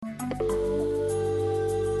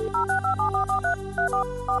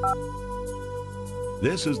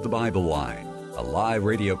This is the Bible Line, a live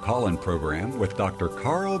radio call-in program with Dr.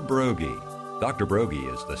 Carl Broggi. Dr.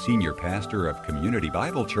 Broggi is the senior pastor of Community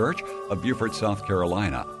Bible Church of Beaufort, South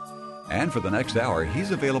Carolina. And for the next hour,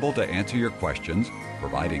 he's available to answer your questions,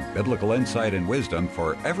 providing biblical insight and wisdom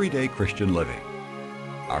for everyday Christian living.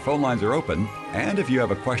 Our phone lines are open, and if you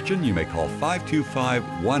have a question, you may call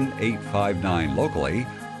 525-1859 locally,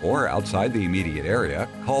 or outside the immediate area,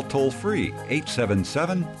 call toll-free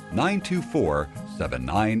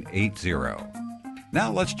 877-924-7980.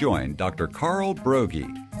 Now let's join Dr. Carl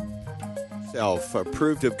Broggi.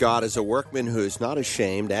 Approved of God as a workman who is not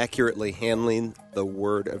ashamed, accurately handling the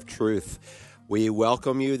word of truth. We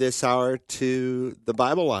welcome you this hour to the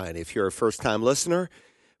Bible Line. If you're a first-time listener,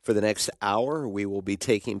 for the next hour, we will be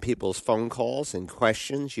taking people's phone calls and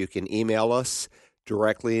questions. You can email us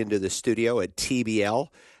directly into the studio at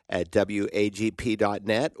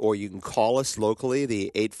tbl@wagp.net, or you can call us locally,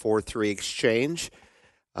 the 843 Exchange.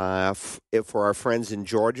 For our friends in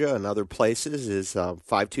Georgia and other places is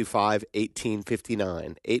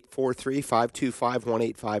 525-1859,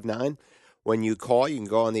 843-525-1859. When you call, you can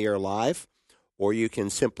go on the air live, or you can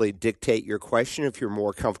simply dictate your question if you're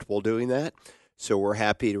more comfortable doing that. So we're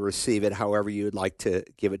happy to receive it however you'd like to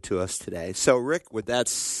give it to us today. So, Rick, with that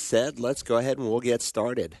said, let's go ahead and we'll get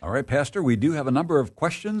started. All right, Pastor, we do have a number of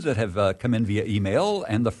questions that have come in via email,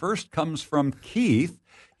 and the first comes from Keith.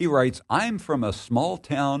 He writes, I'm from a small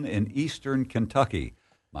town in eastern Kentucky.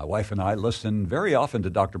 My wife and I listen very often to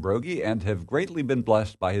Dr. Broggi and have greatly been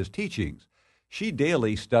blessed by his teachings. She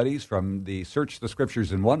daily studies from the Search the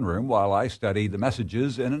Scriptures in one room while I study the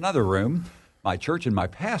messages in another room. My church and my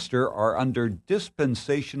pastor are under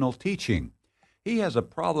dispensational teaching. He has a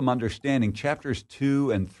problem understanding chapters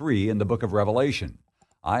 2 and 3 in the book of Revelation.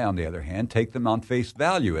 I, on the other hand, take them on face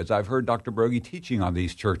value, as I've heard Dr. Broggi teaching on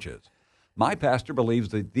these churches. My pastor believes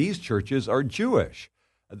that these churches are Jewish.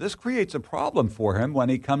 This creates a problem for him when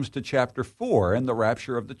he comes to chapter 4 and the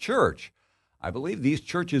rapture of the church. I believe these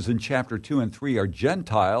churches in chapter 2 and 3 are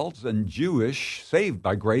Gentiles and Jewish, saved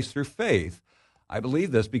by grace through faith. I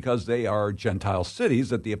believe this because they are Gentile cities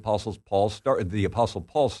that the Apostle Paul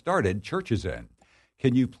started churches in.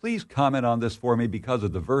 Can you please comment on this for me because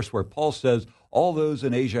of the verse where Paul says, all those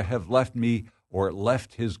in Asia have left me or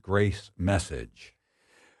left his grace message?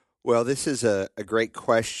 Well, this is a great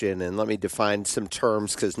question, and let me define some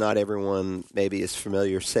terms because not everyone maybe is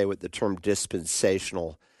familiar, say, with the term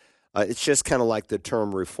dispensational. It's just kind of like the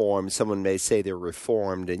term reformed. Someone may say they're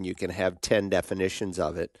reformed, and you can have 10 definitions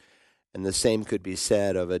of it. And the same could be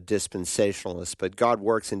said of a dispensationalist. But God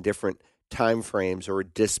works in different time frames or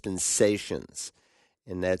dispensations.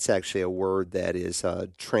 And that's actually a word that is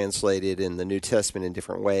translated in the New Testament in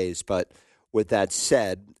different ways. But with that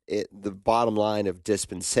said, the bottom line of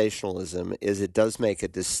dispensationalism is it does make a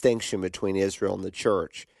distinction between Israel and the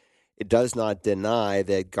church. It does not deny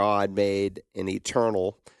that God made an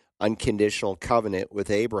eternal, unconditional covenant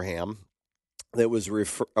with Abraham that was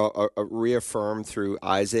reaffirmed through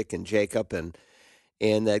Isaac and Jacob, and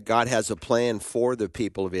that God has a plan for the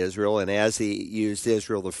people of Israel. And as he used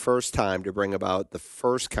Israel the first time to bring about the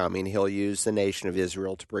first coming, he'll use the nation of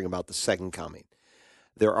Israel to bring about the second coming.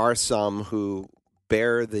 There are some who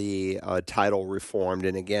bear the title Reformed,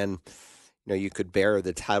 and again, you could bear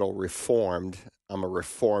the title Reformed. I'm a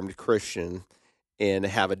Reformed Christian, and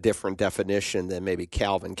have a different definition than maybe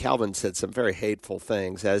Calvin. Calvin said some very hateful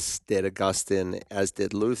things, as did Augustine, as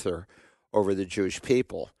did Luther, over the Jewish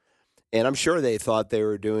people. And I'm sure they thought they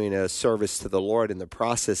were doing a service to the Lord in the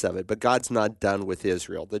process of it, but God's not done with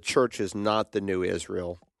Israel. The church is not the new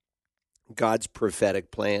Israel. God's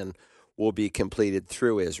prophetic plan will be completed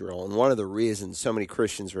through Israel. And one of the reasons so many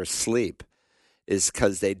Christians are asleep is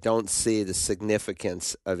because they don't see the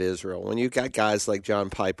significance of Israel. When you've got guys like John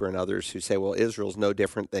Piper and others who say, well, Israel's no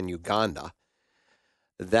different than Uganda,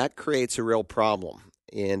 that creates a real problem,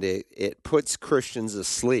 and it puts Christians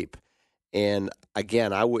asleep. And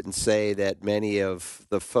again, I wouldn't say that many of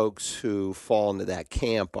the folks who fall into that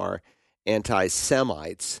camp are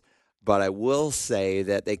anti-Semites, but I will say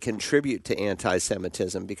that they contribute to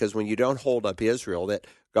anti-Semitism, because when you don't hold up Israel, that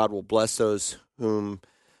God will bless those whom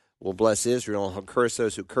will bless Israel and he'll curse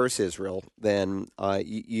those who curse Israel, then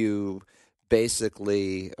you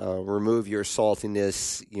basically remove your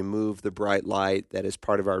saltiness, you move the bright light that is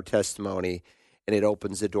part of our testimony, and it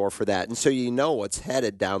opens the door for that. And so you know what's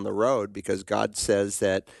headed down the road, because God says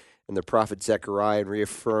that in the prophet Zechariah, and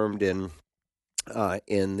reaffirmed in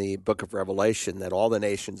the book of Revelation, that all the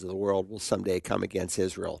nations of the world will someday come against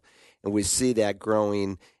Israel. And we see that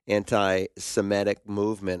growing anti-Semitic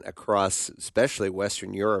movement across, especially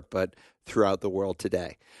Western Europe, but throughout the world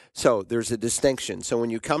today. So there's a distinction. So when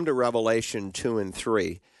you come to Revelation 2 and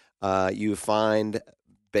 3, you find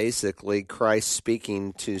basically Christ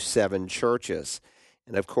speaking to 7 churches.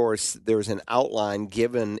 And of course, there's an outline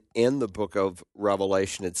given in the book of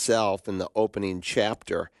Revelation itself in the opening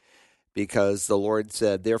chapter, because the Lord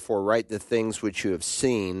said, therefore write the things which you have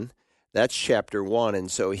seen. That's chapter 1.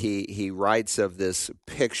 And so he writes of this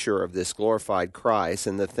picture of this glorified Christ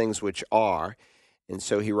and the things which are. And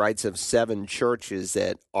so he writes of 7 churches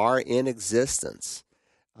that are in existence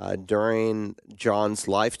during John's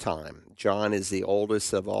lifetime. John is the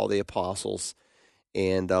oldest of all the apostles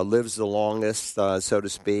and lives the longest, so to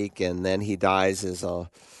speak, and then he dies as of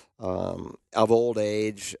old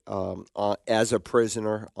age as a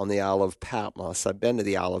prisoner on the Isle of Patmos. I've been to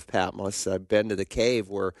the Isle of Patmos. I've been to the cave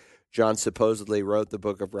where John supposedly wrote the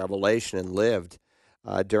book of Revelation and lived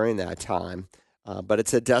during that time. But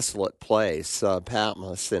it's a desolate place,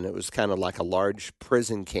 Patmos, and it was kind of like a large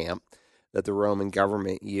prison camp that the Roman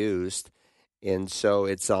government used. And so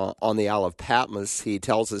it's on the Isle of Patmos. He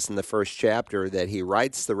tells us in the first chapter that he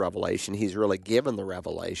writes the Revelation. He's really given the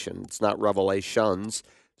revelation. It's not revelations.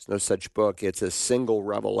 There's no such book. It's a single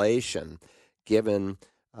revelation given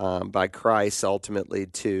by Christ ultimately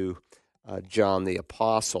to John the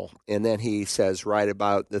Apostle. And then he says, write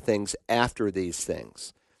about the things after these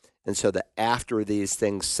things. And so the after these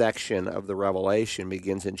things section of the Revelation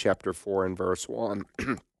begins in chapter 4 and verse 1.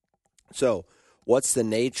 So what's the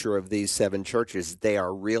nature of these 7 churches? They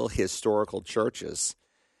are real historical churches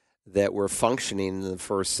that were functioning in the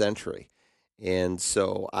first century. And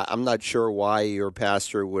so I'm not sure why your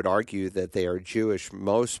pastor would argue that they are Jewish.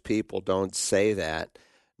 Most people don't say that,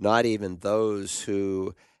 not even those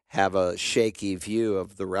who have a shaky view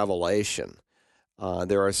of the Revelation.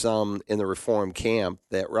 There are some in the Reformed camp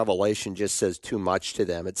that Revelation just says too much to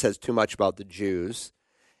them. It says too much about the Jews.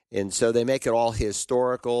 And so they make it all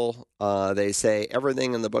historical. They say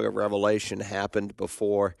everything in the book of Revelation happened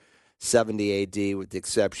before 70 A.D., with the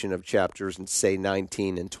exception of chapters, say,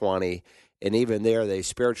 19 and 20. And even there, they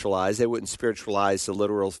spiritualize. They wouldn't spiritualize the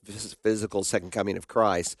literal physical second coming of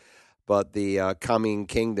Christ, but the coming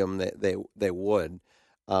kingdom, they would.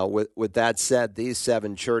 With that said, these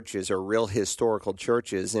 7 churches are real historical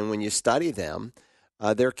churches, and when you study them,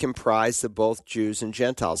 they're comprised of both Jews and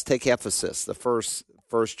Gentiles. Take Ephesus, the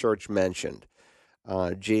first church mentioned.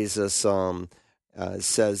 Jesus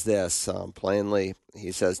says this plainly.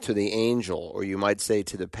 He says, to the angel, or you might say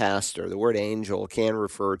to the pastor. The word angel can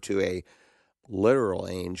refer to a literal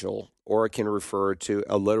angel, or it can refer to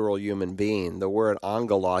a literal human being. The word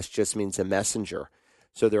angelos just means a messenger.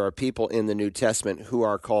 So there are people in the New Testament who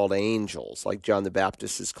are called angels, like John the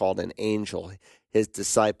Baptist is called an angel. His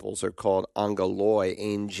disciples are called angeloi,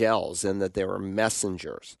 angels, and that they were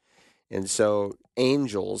messengers. And so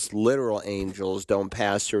angels, literal angels, don't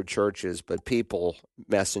pastor churches, but people,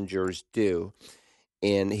 messengers, do.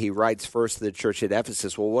 And he writes first to the church at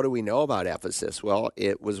Ephesus. Well, what do we know about Ephesus? Well,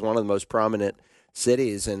 it was one of the most prominent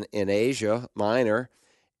cities in Asia Minor,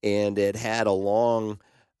 and it had a long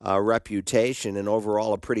reputation, and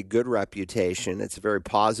overall a pretty good reputation. It's a very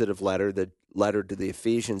positive letter, the letter to the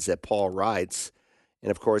Ephesians that Paul writes. And,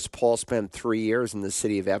 of course, Paul spent 3 years in the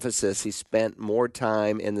city of Ephesus. He spent more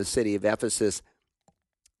time in the city of Ephesus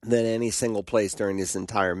than any single place during his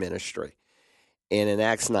entire ministry. And in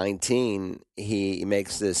Acts 19, he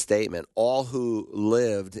makes this statement, all who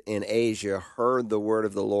lived in Asia heard the word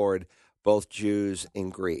of the Lord, both Jews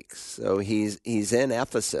and Greeks. So he's in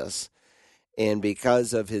Ephesus, and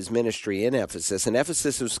because of his ministry in Ephesus, and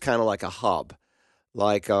Ephesus was kind of like a hub,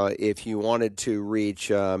 like if you wanted to reach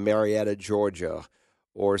Marietta, Georgia,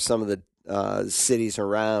 or some of the cities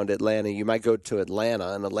around Atlanta, you might go to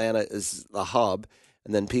Atlanta, and Atlanta is the hub,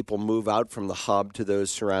 and then people move out from the hub to those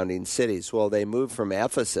surrounding cities. Well, they moved from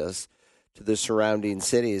Ephesus to the surrounding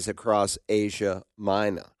cities across Asia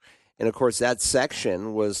Minor. And, of course, that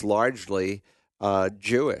section was largely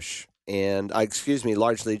Jewish, and,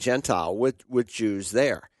 largely Gentile, with Jews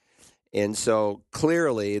there. And so,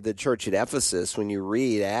 clearly, the church at Ephesus, when you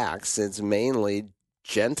read Acts, it's mainly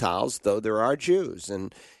Gentiles, though there are Jews.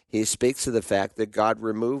 And he speaks of the fact that God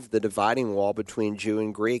removed the dividing wall between Jew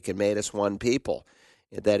and Greek and made us one people.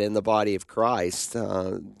 That in the body of Christ,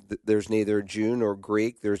 there's neither Jew nor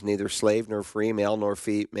Greek, there's neither slave nor free, male nor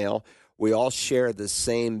female. We all share the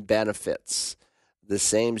same benefits, the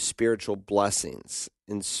same spiritual blessings,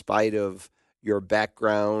 in spite of your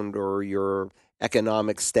background or your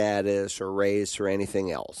economic status or race or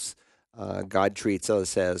anything else. God treats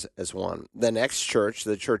us as one. The next church,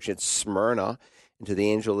 the church at Smyrna, And to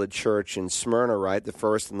the angel of the church in Smyrna write, the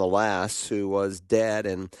first and the last, who was dead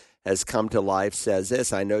and has come to life, says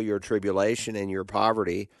this, I know your tribulation and your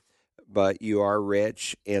poverty, but you are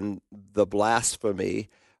rich, in the blasphemy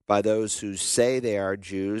by those who say they are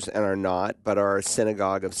Jews and are not, but are a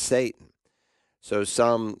synagogue of Satan. So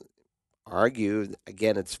some argue,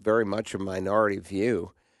 again, it's very much a minority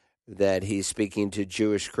view, that he's speaking to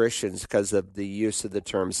Jewish Christians because of the use of the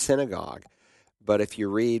term synagogue. But if you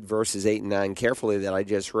read verses 8 and 9 carefully that I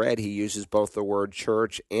just read, he uses both the word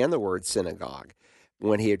church and the word synagogue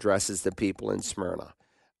when he addresses the people in Smyrna.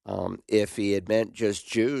 If he had meant just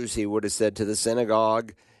Jews, he would have said to the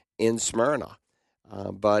synagogue in Smyrna.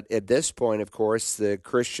 But at this point, of course, the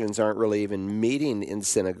Christians aren't really even meeting in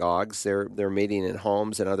synagogues. They're meeting in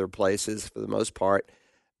homes and other places. For the most part,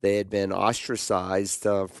 they had been ostracized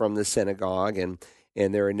from the synagogue, and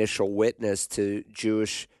their initial witness to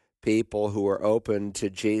Jewish people who were open to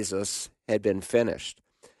Jesus had been finished.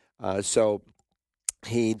 So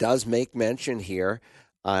he does make mention here,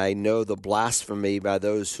 I know the blasphemy by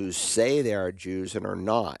those who say they are Jews and are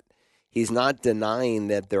not. He's not denying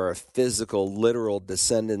that there are physical, literal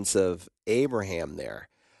descendants of Abraham there,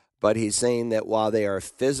 but he's saying that while they are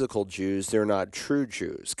physical Jews, they're not true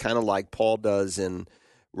Jews, kind of like Paul does in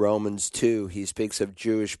Romans 2. He speaks of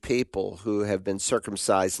Jewish people who have been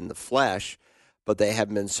circumcised in the flesh, but they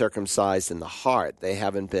haven't been circumcised in the heart. They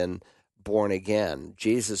haven't been born again.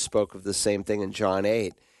 Jesus spoke of the same thing in John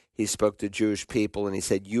 8. He spoke to Jewish people and he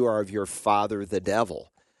said, you are of your father, the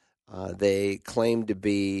devil. They claimed to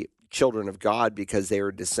be children of God because they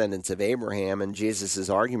were descendants of Abraham. And Jesus'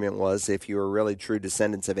 argument was, if you were really true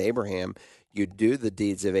descendants of Abraham, you'd do the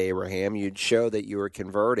deeds of Abraham. You'd show that you were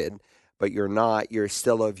converted, but you're not. You're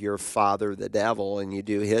still of your father, the devil, and you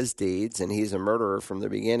do his deeds, and he's a murderer from the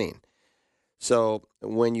beginning. So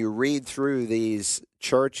when you read through these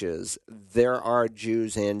churches, there are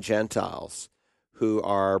Jews and Gentiles who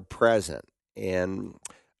are present. And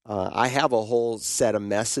I have a whole set of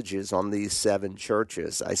messages on these 7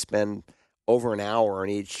 churches. I spend over an hour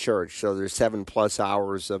in each church, so there's 7+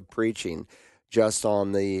 hours of preaching just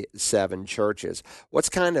on the 7 churches. What's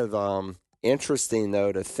kind of interesting,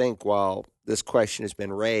 though, to think while this question has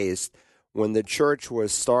been raised, when the church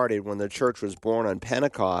was started, when the church was born on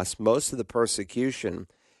Pentecost, most of the persecution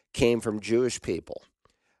came from Jewish people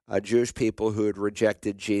who had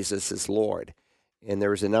rejected Jesus as Lord. And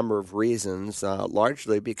there was a number of reasons,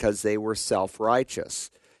 largely because they were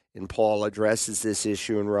self-righteous. And Paul addresses this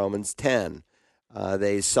issue in Romans 10.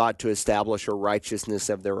 They sought to establish a righteousness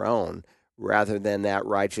of their own rather than that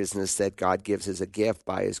righteousness that God gives as a gift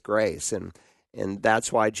by his grace. And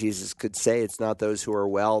that's why Jesus could say it's not those who are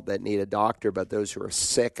well that need a doctor, but those who are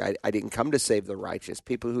sick. I didn't come to save the righteous,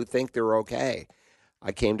 people who think they're okay.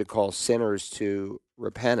 I came to call sinners to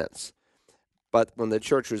repentance. But when the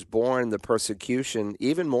church was born, the persecution,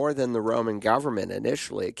 even more than the Roman government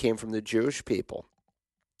initially, it came from the Jewish people.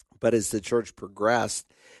 But as the church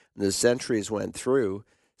progressed, the centuries went through,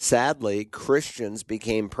 sadly, Christians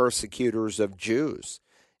became persecutors of Jews.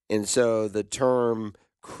 And so the term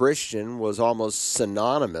Christian was almost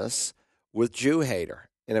synonymous with Jew hater.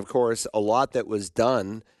 And of course, a lot that was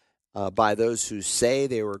done by those who say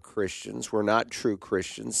they were Christians were not true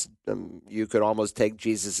Christians. You could almost take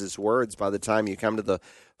Jesus' words by the time you come to the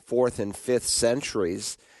 4th and 5th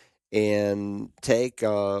centuries and take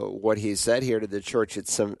what he said here to the church at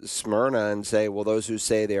Smyrna and say, well, those who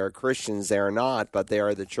say they are Christians, they are not, but they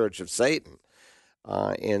are the church of Satan.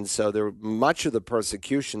 And so much of the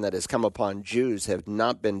persecution that has come upon Jews have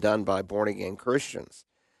not been done by born-again Christians.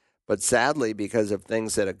 But sadly, because of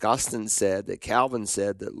things that Augustine said, that Calvin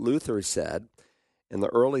said, that Luther said in the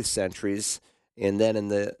early centuries, and then in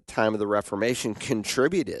the time of the Reformation,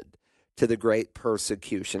 contributed to the great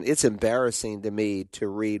persecution. It's embarrassing to me to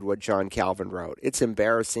read what John Calvin wrote. It's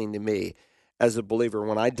embarrassing to me as a believer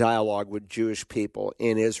when I dialogue with Jewish people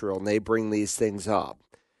in Israel and they bring these things up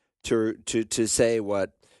to say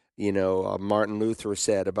what, Martin Luther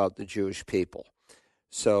said about the Jewish people.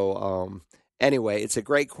 So, anyway, it's a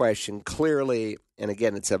great question. Clearly, and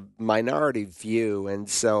again, it's a minority view, and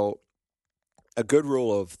so a good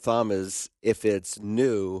rule of thumb is if it's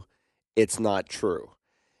new, it's not true.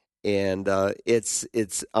 And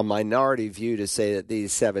it's a minority view to say that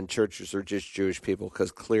these 7 churches are just Jewish people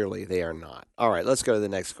because clearly they are not. All right, let's go to the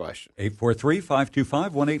next question.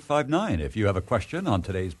 843-525-1859 if you have a question on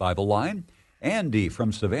today's Bible Line. Andy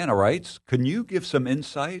from Savannah writes, can you give some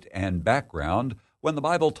insight and background when the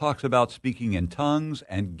Bible talks about speaking in tongues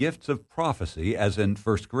and gifts of prophecy, as in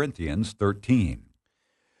 1 Corinthians 13?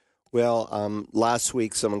 Well, last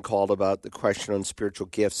week someone called about the question on spiritual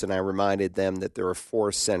gifts, and I reminded them that there are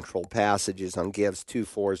 4 central passages on gifts, 2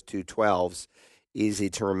 4s, 2 12s. Easy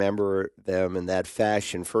to remember them in that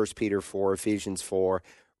fashion. 1 Peter 4, Ephesians 4,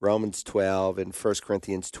 Romans 12, and 1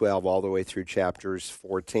 Corinthians 12, all the way through chapters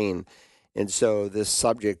 14. And so this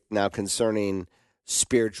subject now concerning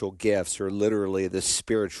spiritual gifts, or literally the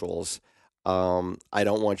spirituals, I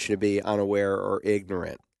don't want you to be unaware or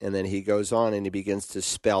ignorant. And then he goes on and he begins to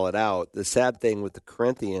spell it out. The sad thing with the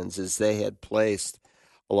Corinthians is they had placed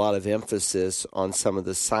a lot of emphasis on some of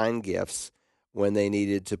the sign gifts when they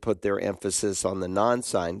needed to put their emphasis on the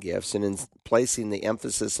non-sign gifts. And in placing the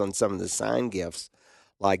emphasis on some of the sign gifts,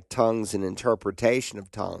 like tongues and interpretation of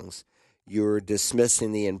tongues, you're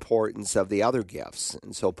dismissing the importance of the other gifts.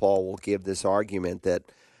 And so Paul will give this argument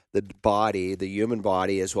that the body, the human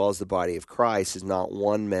body, as well as the body of Christ, is not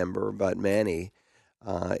one member but many.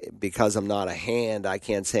 Because I'm not a hand, I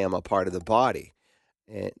can't say I'm a part of the body.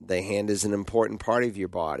 The hand is an important part of your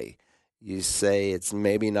body. You say it's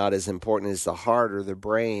maybe not as important as the heart or the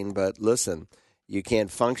brain, but listen, you can't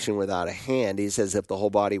function without a hand. He says if the whole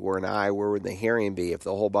body were an eye, where would the hearing be? If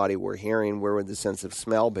the whole body were hearing, where would the sense of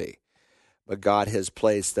smell be? But God has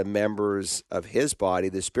placed the members of his body,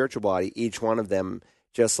 the spiritual body, each one of them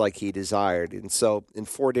just like he desired. And so in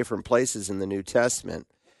 4 different places in the New Testament,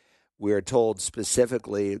 we are told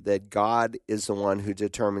specifically that God is the one who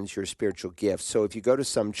determines your spiritual gifts. So if you go to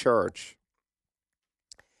some church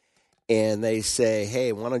and they say,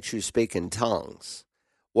 hey, why don't you speak in tongues?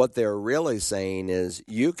 What they're really saying is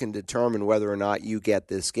you can determine whether or not you get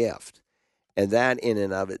this gift. And that in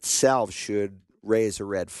and of itself should raise a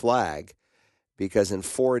red flag, because in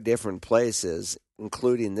 4 different places,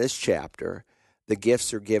 including this chapter, the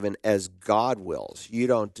gifts are given as God wills. You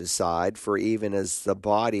don't decide, for even as the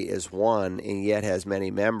body is one and yet has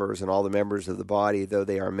many members, and all the members of the body, though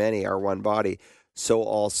they are many, are one body, so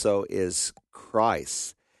also is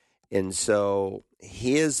Christ. And so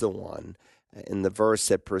he is the one, in the verse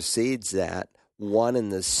that precedes that, one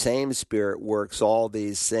and the same Spirit works all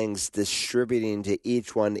these things, distributing to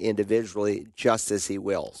each one individually just as he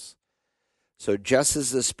wills. So just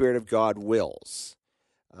as the Spirit of God wills,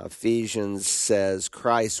 Ephesians says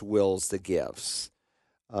Christ wills the gifts.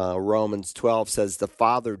 Romans 12 says the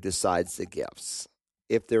Father decides the gifts.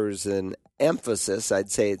 If there's an emphasis, I'd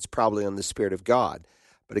say it's probably on the Spirit of God.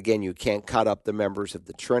 But again, you can't cut up the members of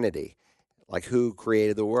the Trinity. Like, who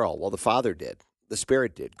created the world? Well, the Father did. The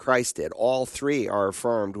Spirit did. Christ did. All 3 are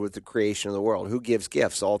affirmed with the creation of the world. Who gives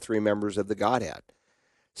gifts? All 3 members of the Godhead.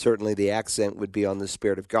 Certainly the accent would be on the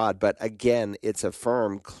Spirit of God. But again, it's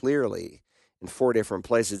affirmed clearly in 4 different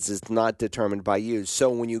places. It's not determined by you.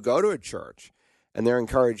 So when you go to a church and they're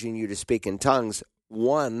encouraging you to speak in tongues,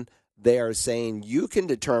 one, they are saying you can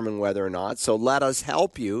determine whether or not, so let us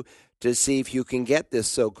help you to see if you can get this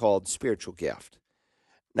so-called spiritual gift.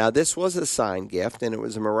 Now, this was a sign gift, and it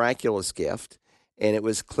was a miraculous gift, and it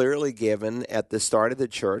was clearly given at the start of the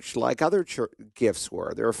church like other gifts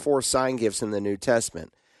were. There are 4 sign gifts in the New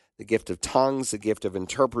Testament: the gift of tongues, the gift of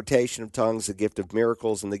interpretation of tongues, the gift of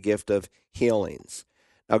miracles, and the gift of healings.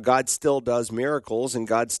 Now, God still does miracles, and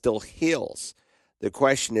God still heals. The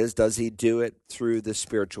question is, does he do it through the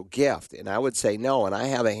spiritual gift? And I would say no, and I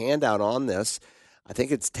have a handout on this. I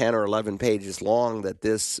think it's 10 or 11 pages long that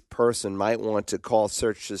this person might want to call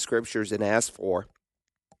Search the Scriptures and ask for.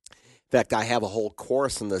 In fact, I have a whole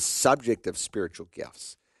course on the subject of spiritual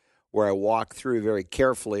gifts, where I walk through very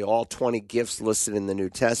carefully all 20 gifts listed in the New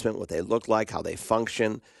Testament, what they look like, how they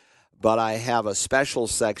function. But I have a special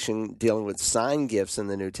section dealing with sign gifts in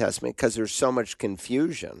the New Testament because there's so much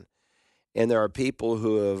confusion. And there are people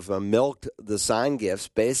who have milked the sign gifts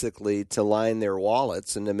basically to line their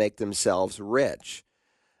wallets and to make themselves rich.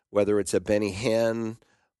 Whether it's a Benny Hinn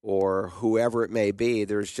or whoever it may be,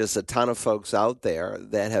 there's just a ton of folks out there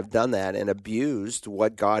that have done that and abused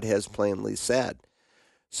what God has plainly said.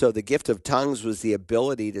 So the gift of tongues was the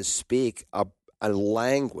ability to speak a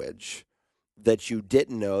language that you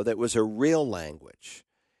didn't know that was a real language.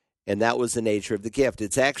 And that was the nature of the gift.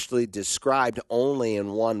 It's actually described only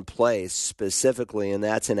in one place specifically, and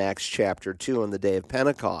that's in Acts chapter 2 on the day of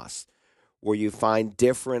Pentecost, where you find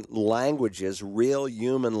different languages, real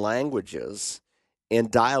human languages,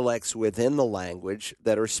 and dialects within the language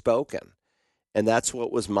that are spoken. And that's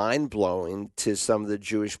what was mind-blowing to some of the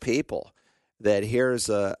Jewish people, that here's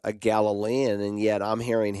a Galilean, and yet I'm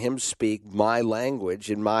hearing him speak my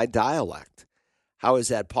language in my dialect. How is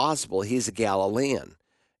that possible? He's a Galilean.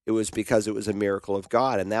 It was because it was a miracle of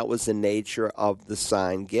God, and that was the nature of the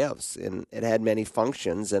sign gifts. And it had many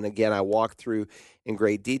functions, and again, I walked through in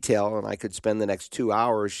great detail, and I could spend the next 2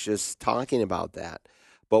 hours just talking about that.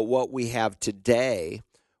 But what we have today,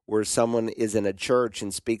 where someone is in a church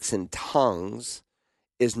and speaks in tongues,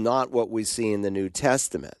 is not what we see in the New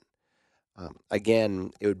Testament.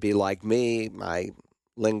 Again, it would be like me. My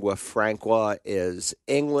lingua franca is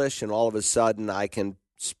English, and all of a sudden I can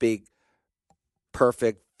speak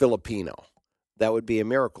perfect Filipino. That would be a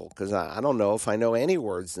miracle, because I don't know if I know any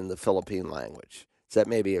words in the Philippine language, except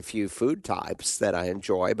maybe a few food types that I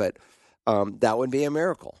enjoy, but that would be a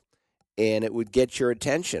miracle, and it would get your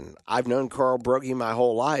attention. I've known Carl Broggi my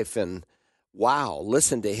whole life, and wow,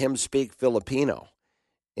 listen to him speak Filipino.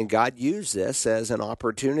 And God used this as an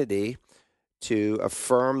opportunity to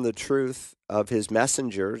affirm the truth of his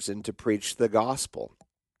messengers and to preach the gospel.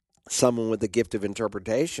 Someone with the gift of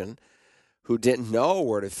interpretation who didn't know a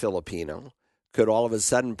word of Filipino could all of a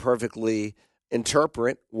sudden perfectly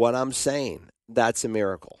interpret what I'm saying. That's a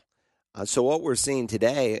miracle. So what we're seeing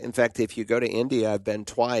today, in fact, if you go to India, I've been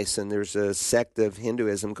twice, and there's a sect of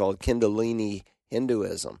Hinduism called Kundalini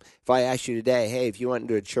Hinduism. If I asked you today, hey, if you went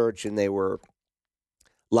into a church and they were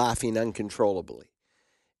laughing uncontrollably,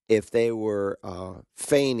 if they were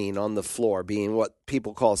feigning on the floor, being what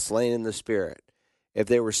people call slain in the spirit, if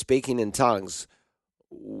they were speaking in tongues,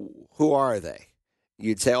 who are they?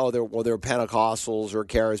 You'd say, oh, they're Pentecostals or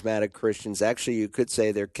charismatic Christians. Actually, you could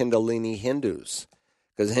say they're Kundalini Hindus,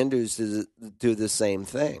 because Hindus do the same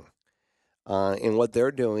thing. And what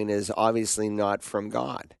they're doing is obviously not from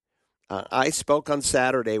God. I spoke on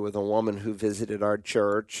Saturday with a woman who visited our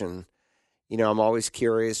church, and, I'm always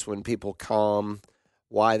curious when people come,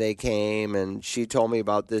 why they came, and she told me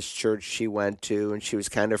about this church she went to, and she was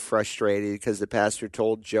kind of frustrated because the pastor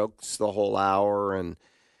told jokes the whole hour, and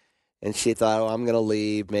she thought, I'm going to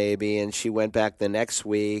leave maybe, and she went back the next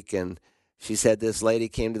week, and she said this lady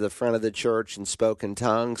came to the front of the church and spoke in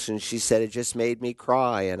tongues, and she said, it just made me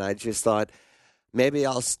cry, and I just thought, maybe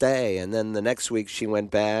I'll stay. And then the next week she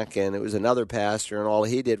went back, and it was another pastor, and all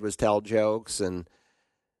he did was tell jokes, and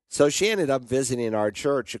so she ended up visiting our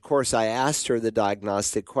church. Of course, I asked her the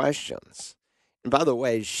diagnostic questions. And by the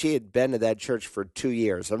way, she had been to that church for 2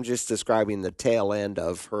 years. I'm just describing the tail end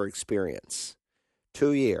of her experience.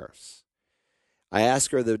 2 years. I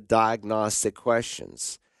asked her the diagnostic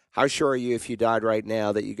questions. How sure are you if you died right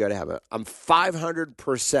now that you go to heaven? I'm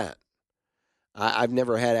 500%. I've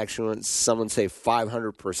never had actually someone say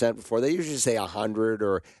 500% before. They usually say 100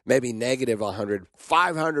 or maybe negative 100.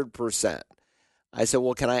 500%. I said,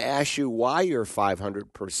 well, can I ask you why you're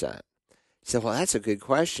 500%? She said, well, that's a good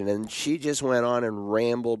question. And she just went on and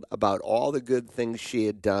rambled about all the good things she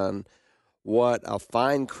had done, what a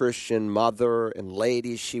fine Christian mother and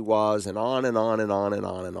lady she was, and on and on and on and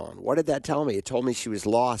on and on. What did that tell me? It told me she was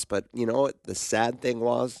lost. But you know what the sad thing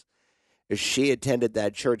was? Is she attended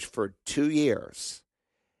that church for 2 years,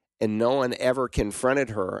 and no one ever confronted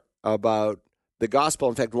her about the gospel.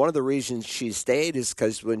 In fact, one of the reasons she stayed is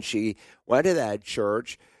because when she went to that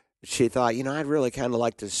church, she thought, I'd really kind of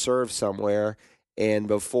like to serve somewhere. And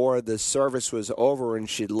before the service was over and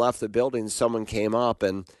she'd left the building, someone came up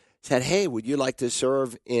and said, hey, would you like to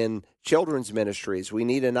serve in children's ministries? We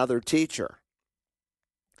need another teacher.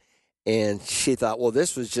 And she thought, well,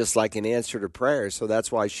 this was just like an answer to prayer, so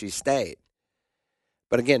that's why she stayed.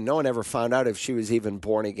 But again, no one ever found out if she was even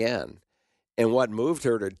born again. And what moved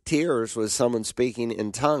her to tears was someone speaking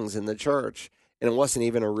in tongues in the church, and it wasn't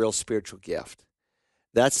even a real spiritual gift.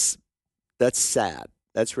 That's sad.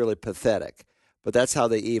 That's really pathetic. But that's how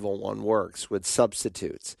the evil one works with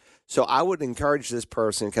substitutes. So I would encourage this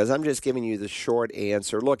person, because I'm just giving you the short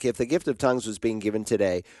answer. Look, if the gift of tongues was being given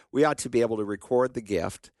today, we ought to be able to record the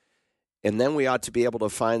gift, and then we ought to be able to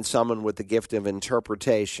find someone with the gift of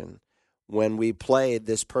interpretation. When we play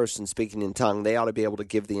this person speaking in tongue, they ought to be able to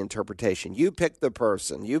give the interpretation. You pick the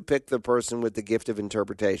person. You pick the person with the gift of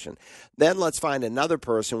interpretation. Then let's find another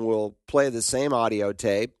person. We'll play the same audio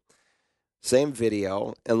tape, same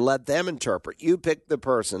video, and let them interpret. You pick the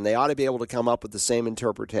person. They ought to be able to come up with the same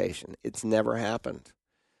interpretation. It's never happened,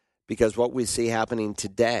 because what we see happening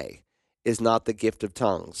today is not the gift of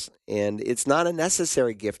tongues. And it's not a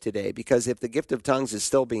necessary gift today, because if the gift of tongues is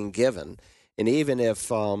still being given, and even if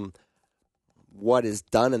what is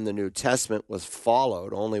done in the New Testament was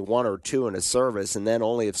followed, only one or two in a service, and then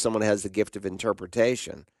only if someone has the gift of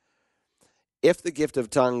interpretation. If the gift of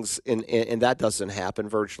tongues, and that doesn't happen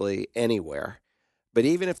virtually anywhere, but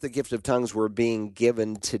even if the gift of tongues were being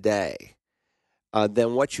given today,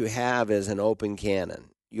 then what you have is an open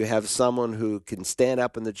canon. You have someone who can stand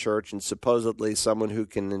up in the church, and supposedly someone who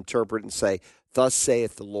can interpret and say, thus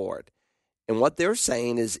saith the Lord. And what they're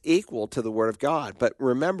saying is equal to the Word of God. But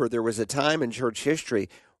remember, there was a time in church history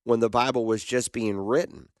when the Bible was just being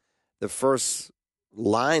written. The first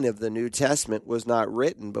line of the New Testament was not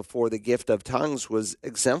written before the gift of tongues was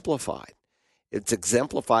exemplified. It's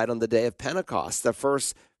exemplified on the day of Pentecost. The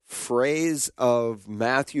first phrase of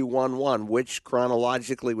Matthew 1:1, which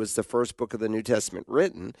chronologically was the first book of the New Testament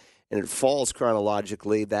written, and it falls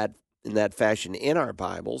chronologically in that fashion in our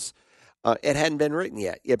Bibles, it hadn't been written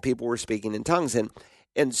yet people were speaking in tongues.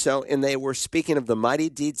 And they were speaking of the mighty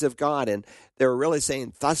deeds of God, and they were really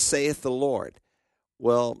saying, "Thus saith the Lord."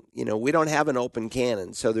 Well, we don't have an open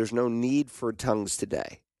canon, so there's no need for tongues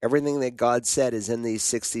today. Everything that God said is in these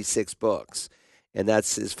 66 books, and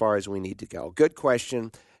that's as far as we need to go. Good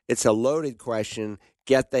question. It's a loaded question.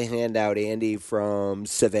 Get the handout, Andy, from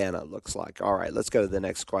Savannah, looks like. All right, let's go to the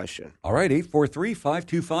next question. All right,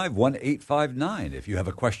 843-525-1859. If you have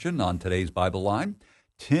a question on today's Bible line,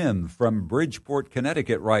 Tim from Bridgeport,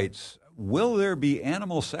 Connecticut writes, will there be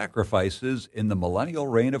animal sacrifices in the millennial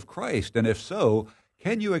reign of Christ? And if so,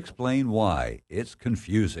 can you explain why? It's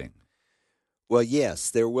confusing. Well, yes,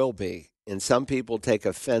 there will be. And some people take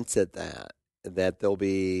offense at that there'll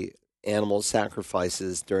be animal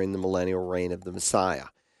sacrifices during the millennial reign of the Messiah.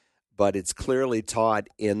 But it's clearly taught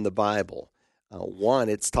in the Bible. One,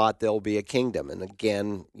 it's taught there'll be a kingdom. And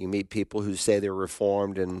again, you meet people who say they're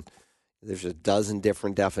Reformed, and there's a dozen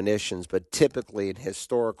different definitions. But typically in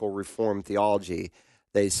historical Reformed theology,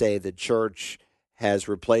 they say the church has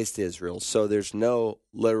replaced Israel, so there's no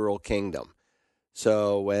literal kingdom.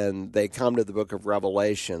 So when they come to the book of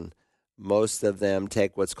Revelation, most of them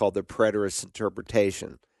take what's called the preterist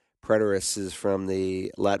interpretation. Preterist is from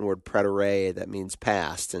the Latin word pretere, that means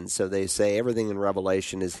past. And so they say everything in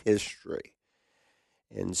Revelation is history.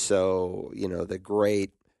 And so, the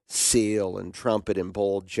great seal and trumpet and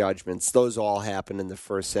bowl judgments, those all happened in the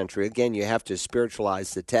first century. Again, you have to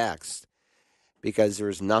spiritualize the text, because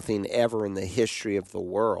there's nothing ever in the history of the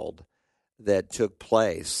world that took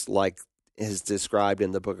place like is described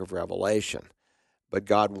in the book of Revelation. But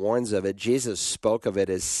God warns of it. Jesus spoke of it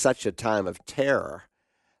as such a time of terror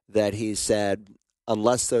that he said,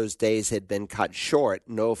 unless those days had been cut short,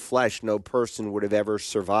 no flesh, no person would have ever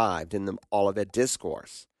survived in the Olivet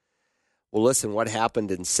Discourse. Well, listen, what happened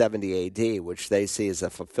in 70 A.D., which they see as a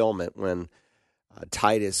fulfillment when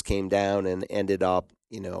Titus came down and ended up,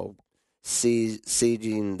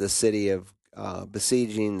 besieging the city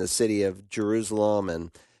of Jerusalem,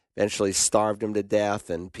 and eventually starved them to death,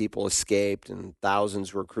 and people escaped, and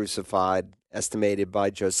thousands were crucified. Estimated by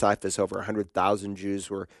Josephus, over 100,000 Jews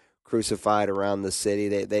were crucified around the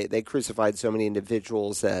city. They crucified so many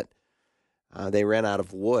individuals that they ran out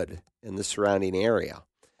of wood in the surrounding area.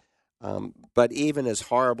 But even as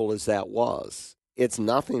horrible as that was, it's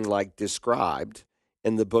nothing like described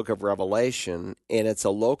in the book of Revelation, and it's a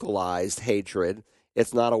localized hatred.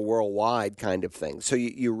 It's not a worldwide kind of thing. So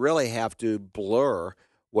you really have to blur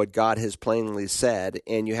what God has plainly said,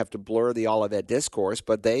 and you have to blur the Olivet Discourse,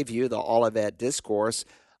 but they view the Olivet Discourse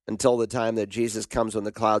until the time that Jesus comes on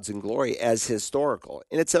the clouds in glory as historical.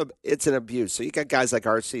 And it's an abuse. So you got guys like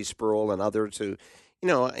R.C. Sproul and others who,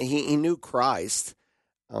 he knew Christ.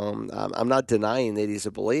 I'm not denying that he's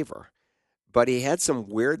a believer, but he had some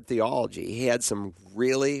weird theology. He had some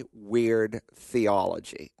really weird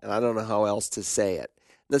theology, and I don't know how else to say it.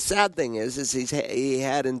 The sad thing is he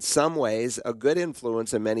had in some ways a good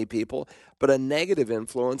influence on many people, but a negative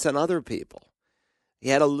influence on other people. He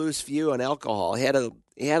had a loose view on alcohol. He had a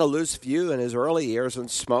loose view in his early years on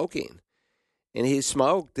smoking, and he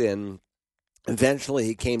smoked, and eventually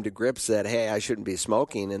he came to grips that, hey, I shouldn't be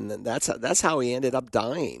smoking, and that's how he ended up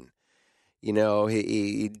dying.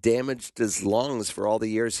 He damaged his lungs for all the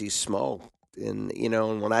years he smoked, and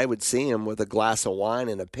and when I would see him with a glass of wine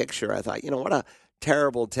and a picture, I thought, what a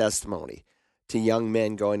terrible testimony to young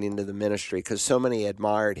men going into the ministry, because so many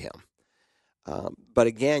admired him. But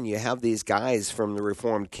again, you have these guys from the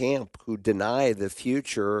Reformed camp who deny the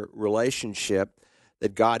future relationship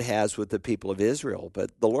that God has with the people of Israel.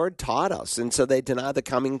 But the Lord taught us, and so they deny the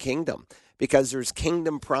coming kingdom, because there's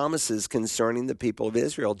kingdom promises concerning the people of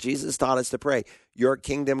Israel. Jesus taught us to pray, your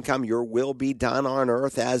kingdom come, your will be done on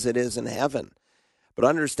earth as it is in heaven. But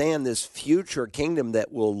understand this future kingdom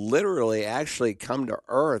that will literally actually come to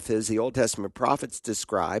earth, as the Old Testament prophets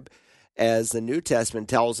describe, as the New Testament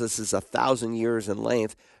tells us is 1,000 years in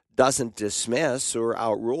length, doesn't dismiss or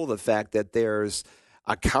outrule the fact that there's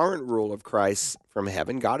a current rule of Christ from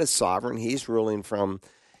heaven. God is sovereign. He's ruling from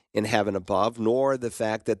in heaven above, nor the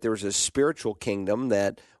fact that there's a spiritual kingdom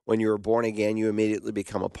that when you're born again, you immediately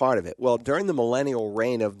become a part of it. Well, during the millennial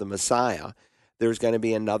reign of the Messiah, there's going to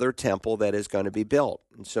be another temple that is going to be built.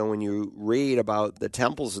 And so when you read about the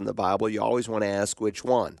temples in the Bible, you always want to ask which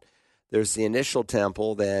one. There's the initial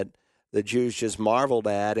temple that the Jews just marveled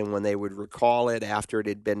at, and when they would recall it after it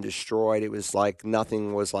had been destroyed, it was like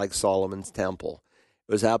nothing was like Solomon's temple.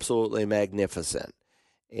 It was absolutely magnificent.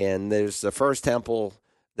 And there's the first temple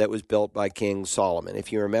that was built by King Solomon.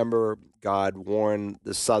 If you remember, God warned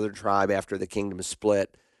the southern tribe after the kingdom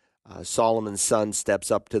split. Solomon's son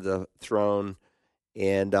steps up to the throne,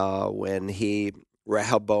 and when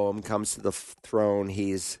Rehoboam comes to the throne,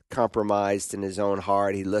 he's compromised in his own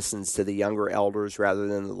heart. He listens to the younger elders rather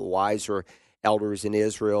than the wiser elders in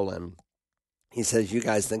Israel, and he says, "You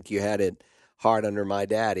guys think you had it hard under my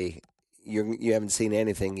daddy. You haven't seen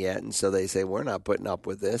anything yet." And so they say, "We're not putting up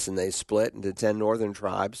with this," and they split into 10 northern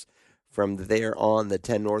tribes. From there on, the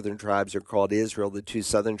 10 northern tribes are called Israel. The 2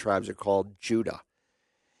 southern tribes are called Judah.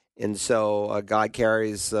 And so God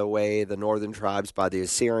carries away the northern tribes by the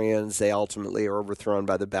Assyrians. They ultimately are overthrown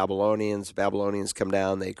by the Babylonians. The Babylonians come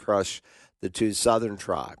down. They crush the 2 southern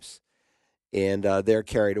tribes, and they're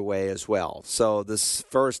carried away as well. So this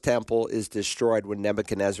first temple is destroyed when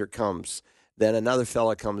Nebuchadnezzar comes. Then another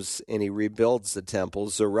fellow comes and he rebuilds the temple,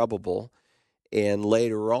 Zerubbabel, and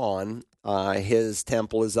later on his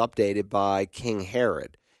temple is updated by King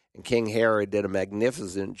Herod. And King Herod did a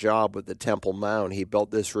magnificent job with the Temple Mount. He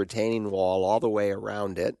built this retaining wall all the way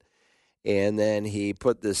around it, and then he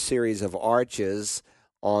put this series of arches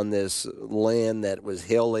on this land that was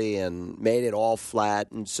hilly and made it all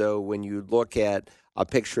flat. And so when you look at a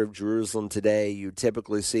picture of Jerusalem today, you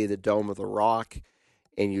typically see the Dome of the Rock,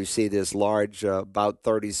 and you see this large, about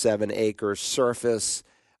 37-acre surface.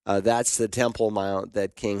 That's the Temple Mount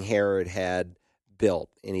that King Herod had built,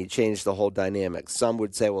 and he changed the whole dynamic. Some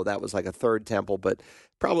would say, well, that was like a third temple, but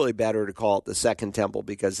probably better to call it the second temple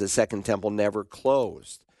because the second temple never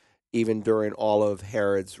closed, even during all of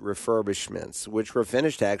Herod's refurbishments, which were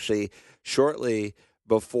finished actually shortly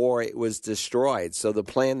before it was destroyed. So the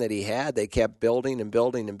plan that he had, they kept building and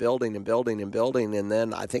building and building and building and building, and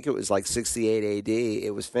then I think it was like 68 A.D.,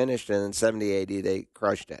 it was finished, and in 70 A.D., they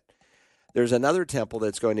crushed it. There's another temple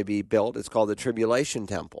that's going to be built. It's called the Tribulation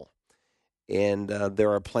Temple. And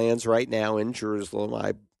there are plans right now in Jerusalem.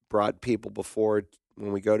 I brought people before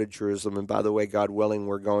when we go to Jerusalem. And by the way, God willing,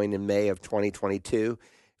 we're going in May of 2022.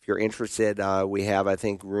 If you're interested, we have, I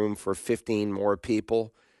think, room for 15 more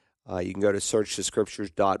people. You can go to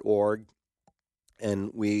searchthescriptures.org.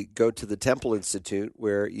 And we go to the Temple Institute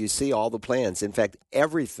where you see all the plans. In fact,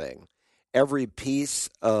 everything, every piece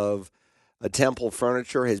of a temple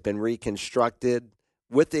furniture has been reconstructed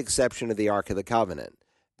with the exception of the Ark of the Covenant,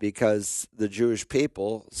 because the Jewish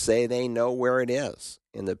people say they know where it is.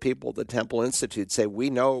 And the people at the Temple Institute say, we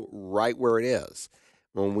know right where it is.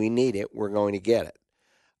 When we need it, we're going to get it.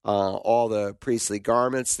 All the priestly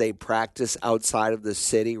garments, they practice outside of the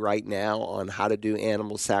city right now on how to do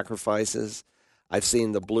animal sacrifices. I've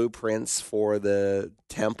seen the blueprints for the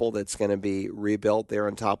temple that's going to be rebuilt there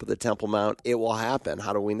on top of the Temple Mount. It will happen.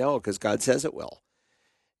 How do we know? Because God says it will.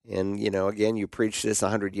 And, you know, again, you preached this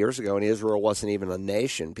 100 years ago, and Israel wasn't even a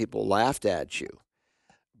nation. People laughed at you.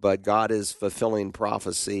 But God is fulfilling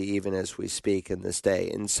prophecy even as we speak in this day.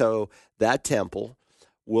 And so that temple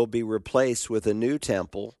will be replaced with a new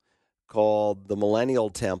temple called the Millennial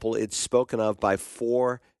Temple. It's spoken of by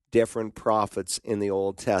 4 different prophets in the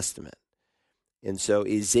Old Testament. And so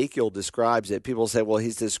Ezekiel describes it. People say, well,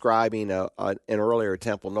 he's describing an earlier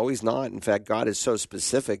temple. No, he's not. In fact, God is so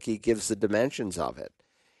specific, he gives the dimensions of it.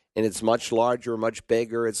 And it's much larger, much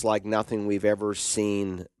bigger. It's like nothing we've ever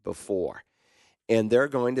seen before. And they're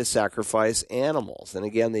going to sacrifice animals. And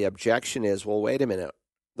again, the objection is, well, wait a minute.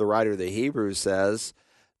 The writer of the Hebrews says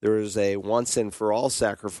there is a once-and-for-all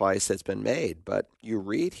sacrifice that's been made. But you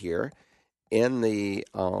read here in the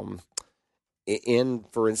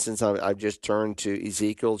for instance, I've just turned to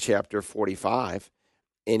Ezekiel chapter 45,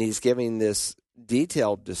 and he's giving this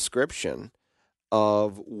detailed description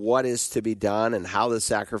of what is to be done and how the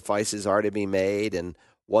sacrifices are to be made and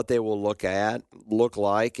what they will look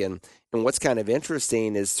like. And what's kind of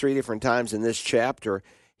interesting is 3 different times in this chapter,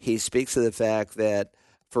 he speaks of the fact that,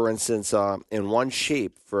 for instance, in one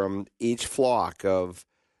sheep from each flock of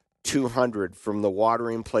 200 from the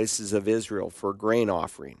watering places of Israel for a grain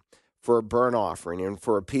offering, for a burnt offering, and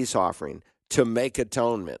for a peace offering, to make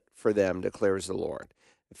atonement for them, declares the Lord.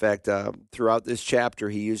 In fact, throughout this chapter,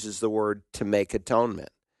 he uses the word to make atonement.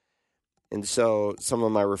 And so some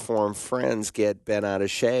of my Reformed friends get bent out of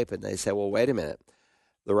shape, and they say, well, wait a minute.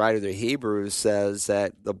 The writer of the Hebrews says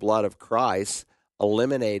that the blood of Christ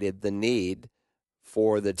eliminated the need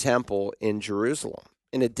for the temple in Jerusalem.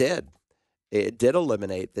 And it did. It did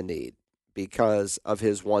eliminate the need because of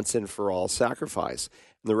his once-and-for-all sacrifice.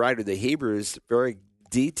 And the writer of the Hebrews very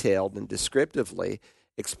detailed and descriptively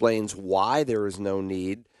explains why there is no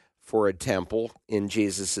need for a temple in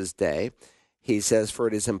Jesus' day. He says, "For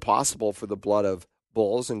it is impossible for the blood of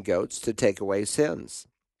bulls and goats to take away sins."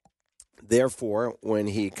 Therefore, when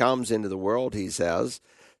he comes into the world, he says,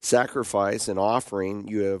 "Sacrifice and offering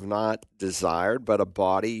you have not desired, but a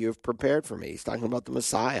body you have prepared for me." He's talking about the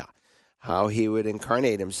Messiah, how he would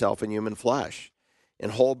incarnate himself in human flesh.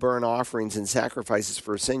 "In whole burnt offerings and sacrifices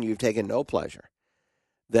for sin you've taken no pleasure."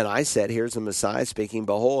 Then I said, here's the Messiah speaking,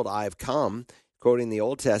 "Behold, I have come," quoting the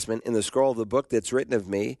Old Testament, "in the scroll of the book that's written of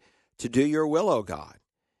me, to do your will, O God."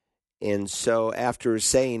 And so after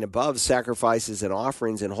saying above, sacrifices and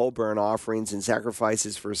offerings and whole burnt offerings and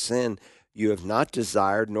sacrifices for sin you have not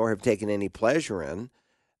desired nor have taken any pleasure in,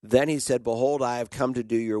 then he said, "Behold, I have come to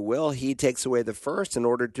do your will." He takes away the first in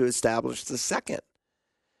order to establish the second.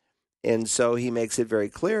 And so he makes it very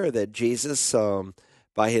clear that Jesus,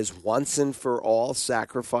 by his once and for all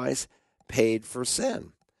sacrifice, paid for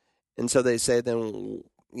sin. And so they say, then,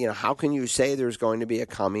 how can you say there's going to be a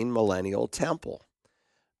coming millennial temple?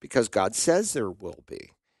 Because God says there will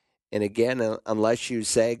be. And again, unless you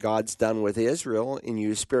say God's done with Israel and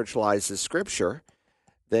you spiritualize the scripture,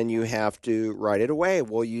 then you have to write it away.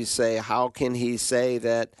 Well, you say, how can he say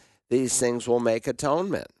that these things will make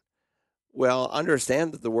atonement? Well,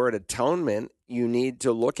 understand that the word atonement, you need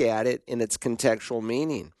to look at it in its contextual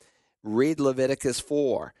meaning. Read Leviticus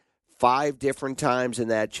 4. 5 different times in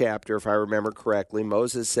that chapter, if I remember correctly,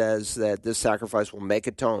 Moses says that this sacrifice will make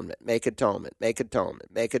atonement, make atonement, make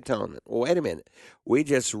atonement, make atonement. Well, wait a minute. We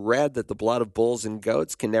just read that the blood of bulls and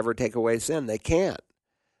goats can never take away sin. They can't.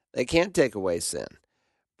 They can't take away sin.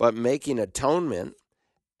 But making atonement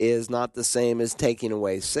is not the same as taking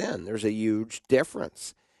away sin. There's a huge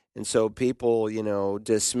difference. And so people,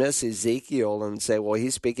 dismiss Ezekiel and say, well,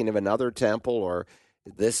 he's speaking of another temple, or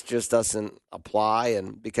this just doesn't apply,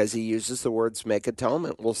 and because he uses the words make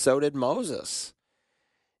atonement. Well, so did Moses.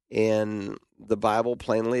 And the Bible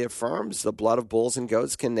plainly affirms the blood of bulls and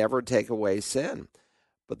goats can never take away sin.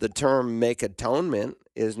 But the term make atonement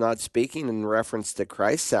is not speaking in reference to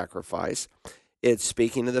Christ's sacrifice. It's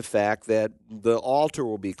speaking of the fact that the altar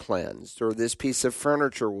will be cleansed, or this piece of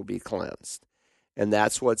furniture will be cleansed. And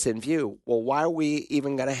that's what's in view. Well, why are we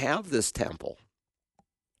even going to have this temple?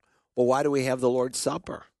 Well, why do we have the Lord's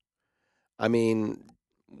Supper? I mean,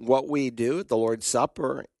 what we do at the Lord's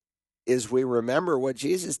Supper is we remember what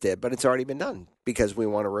Jesus did, but it's already been done because we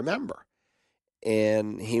want to remember.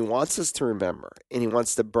 And he wants us to remember, and he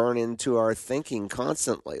wants to burn into our thinking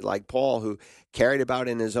constantly, like Paul, who carried about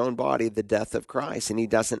in his own body the death of Christ, and he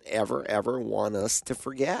doesn't ever, ever want us to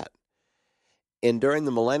forget. And during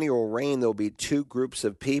the millennial reign, there will be 2 groups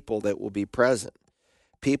of people that will be present.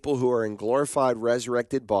 People who are in glorified,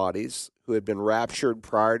 resurrected bodies, who had been raptured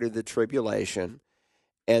prior to the tribulation,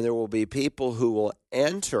 and there will be people who will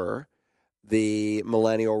enter the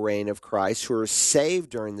millennial reign of Christ who are saved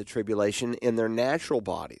during the tribulation in their natural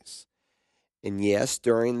bodies. And yes,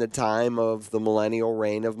 during the time of the millennial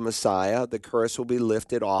reign of Messiah, the curse will be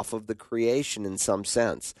lifted off of the creation in some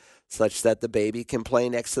sense, such that the baby can play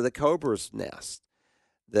next to the cobra's nest,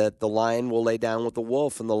 that the lion will lay down with the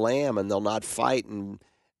wolf and the lamb, and they'll not fight and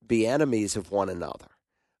be enemies of one another.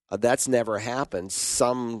 That's never happened.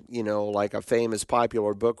 Some, like a famous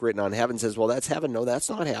popular book written on heaven says, well, that's heaven. No, that's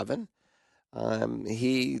not heaven.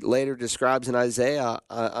 He later describes in Isaiah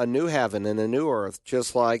a new heaven and a new earth,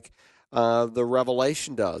 just like the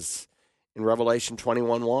Revelation does in Revelation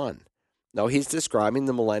 21:1. No, he's describing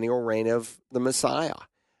the millennial reign of the Messiah.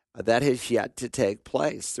 That has yet to take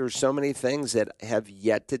place. There's so many things that have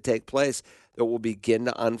yet to take place that will begin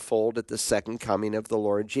to unfold at the second coming of the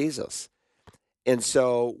Lord Jesus. And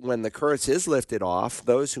so when the curse is lifted off,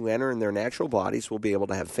 those who enter in their natural bodies will be able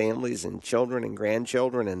to have families and children and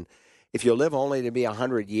grandchildren. And if you live only to be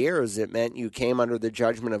 100 years, it meant you came under the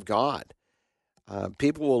judgment of God.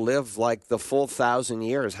 People will live like the full 1,000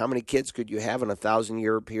 years. How many kids could you have in a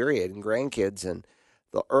 1,000-year period, and grandkids? And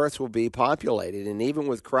the earth will be populated. And even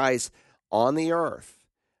with Christ on the earth,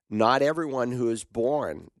 not everyone who is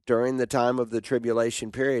born during the time of the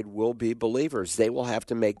tribulation period will be believers. They will have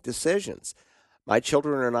to make decisions. My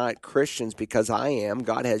children are not Christians because I am.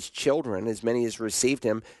 God has children, as many as received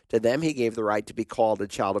him. To them he gave the right to be called a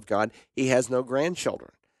child of God. He has no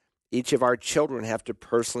grandchildren. Each of our children have to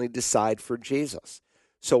personally decide for Jesus.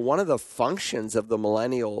 So one of the functions of the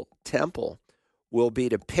millennial temple will be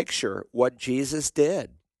to picture what Jesus did.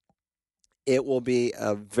 It will be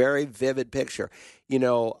a very vivid picture.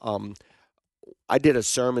 I did a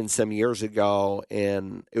sermon some years ago,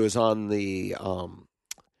 and it was on the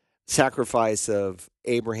sacrifice of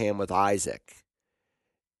Abraham with Isaac.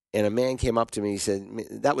 And a man came up to me, he said,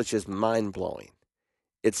 that was just mind-blowing.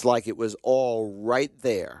 It's like it was all right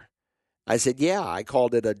there I said, yeah, I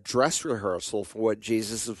called it a dress rehearsal for what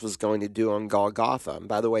Jesus was going to do on Golgotha. And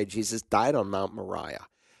by the way, Jesus died on Mount Moriah,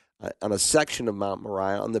 on a section of Mount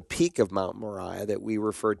Moriah, on the peak of Mount Moriah that we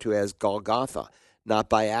refer to as Golgotha. Not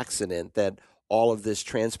by accident that all of this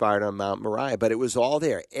transpired on Mount Moriah, but it was all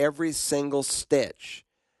there. Every single stitch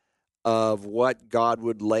of what God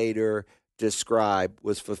would later describe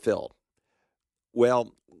was fulfilled.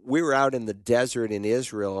 Well, we were out in the desert in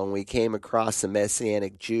Israel, and we came across the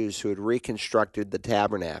Messianic Jews who had reconstructed the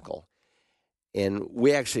tabernacle. And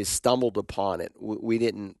we actually stumbled upon it. We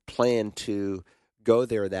didn't plan to go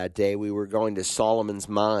there that day. We were going to Solomon's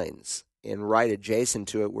Mines, and right adjacent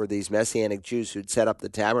to it were these Messianic Jews who'd set up the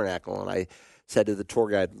tabernacle. And I said to the tour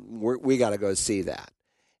guide, we got to go see that.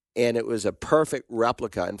 And it was a perfect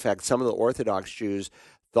replica. In fact, some of the Orthodox Jews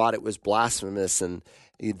thought it was blasphemous and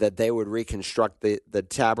that they would reconstruct the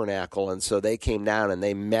tabernacle. And so they came down and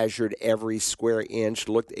they measured every square inch.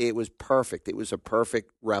 It was perfect. It was a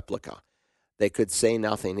perfect replica. They could say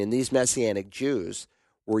nothing. And these Messianic Jews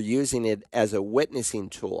were using it as a witnessing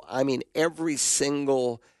tool. I mean, every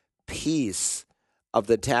single piece of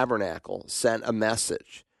the tabernacle sent a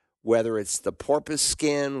message, whether it's the porpoise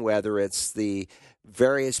skin, whether it's the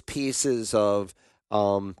various pieces of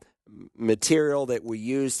material that we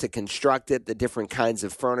used to construct it, the different kinds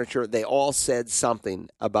of furniture, they all said something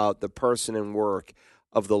about the person and work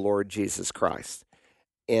of the Lord Jesus Christ.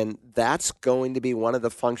 And that's going to be one of the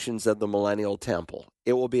functions of the Millennial Temple.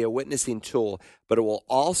 It will be a witnessing tool, but it will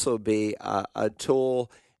also be a tool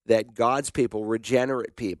that God's people,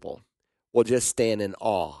 regenerate people, will just stand in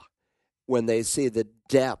awe when they see the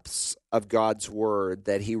depths of God's word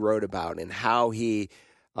that he wrote about and how he,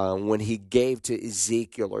 when he gave to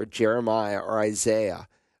Ezekiel or Jeremiah or Isaiah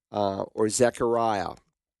or Zechariah,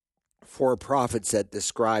 four prophets that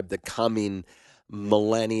describe the coming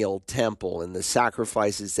millennial temple and the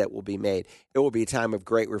sacrifices that will be made. It will be a time of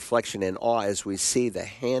great reflection and awe as we see the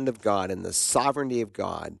hand of God and the sovereignty of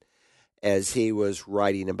God as he was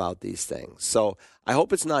writing about these things. So I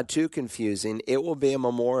hope it's not too confusing. It will be a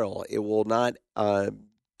memorial. It will not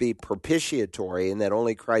be propitiatory in that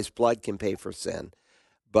only Christ's blood can pay for sin,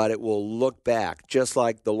 but it will look back, just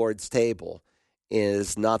like the Lord's table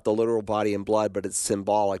is not the literal body and blood, but it's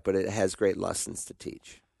symbolic, but it has great lessons to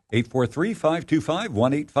teach.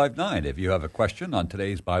 843-525-1859 if you have a question on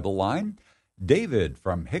today's Bible line. David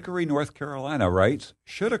from Hickory, North Carolina writes,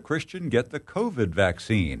 should a Christian get the COVID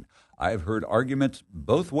vaccine? I've heard arguments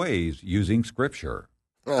both ways using Scripture.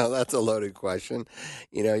 Well, that's a loaded question.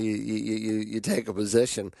 You know, you take a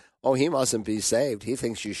position, oh, he mustn't be saved. He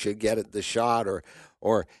thinks you should get it the shot,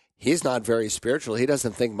 or he's not very spiritual. He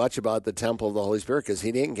doesn't think much about the temple of the Holy Spirit because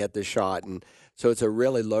he didn't get the shot. And so it's a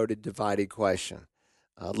really loaded, divided question.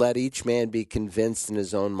 Let each man be convinced in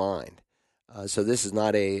his own mind. So this is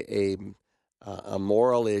not a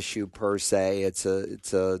moral issue per se. It's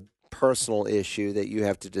a personal issue that you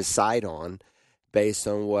have to decide on based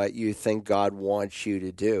on what you think God wants you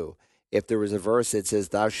to do. If there was a verse that says,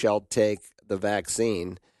 thou shalt take the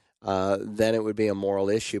vaccine, then it would be a moral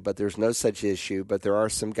issue. But there's no such issue. But there are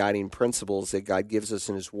some guiding principles that God gives us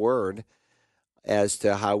in his word as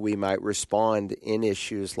to how we might respond in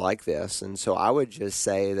issues like this. And so I would just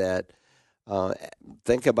say that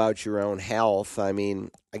think about your own health. I mean,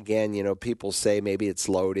 again, you know, people say maybe it's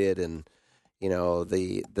loaded and, you know,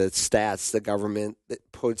 the stats the government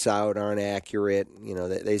puts out aren't accurate. You know,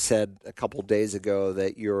 they said a couple days ago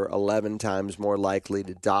that you're 11 times more likely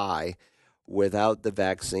to die without the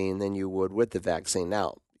vaccine than you would with the vaccine.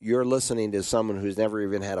 Now, you're listening to someone who's never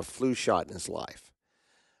even had a flu shot in his life.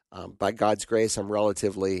 By God's grace, I'm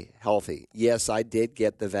relatively healthy. Yes, I did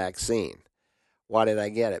get the vaccine. Why did I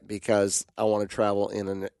get it? Because I want to travel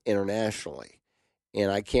internationally.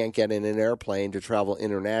 And I can't get in an airplane to travel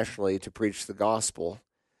internationally to preach the gospel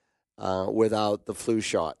without the flu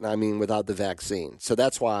shot. I mean, without the vaccine. So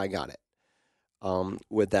that's why I got it.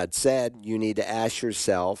 With that said, you need to ask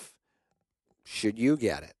yourself, should you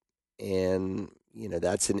get it? And you know,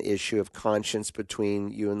 that's an issue of conscience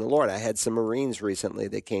between you and the Lord. I had some Marines recently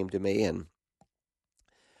that came to me, and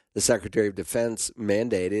the Secretary of Defense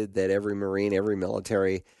mandated that every Marine, every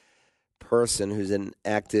military person who's in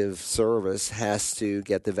active service has to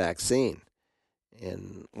get the vaccine.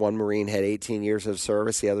 And one Marine had 18 years of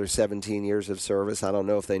service, the other 17 years of service. I don't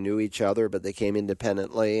know if they knew each other, but they came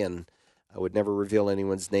independently, and I would never reveal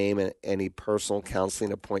anyone's name and any personal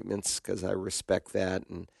counseling appointments because I respect that,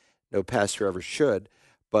 and no pastor ever should,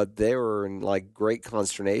 but they were in like great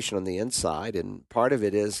consternation on the inside. And part of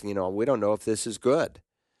it is, you know, we don't know if this is good.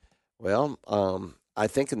 Well, I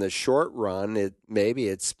think in the short run, maybe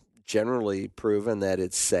it's generally proven that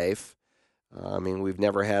it's safe. I mean, we've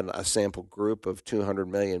never had a sample group of 200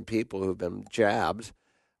 million people who've been jabbed.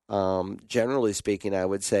 Generally speaking, I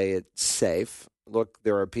would say it's safe. Look,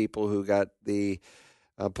 there are people who got the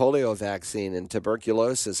polio vaccine and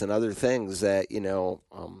tuberculosis and other things that,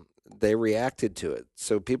 they reacted to it.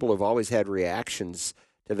 So people have always had reactions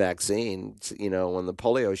to vaccines. When the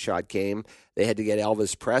polio shot came, they had to get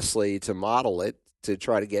Elvis Presley to model it to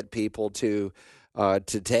try to get people to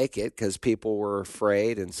take it because people were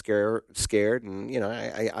afraid and scared. And,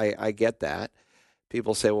 I get that.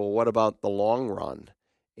 People say, well, what about the long run?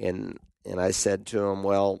 And I said to him,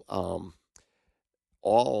 well,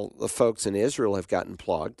 all the folks in Israel have gotten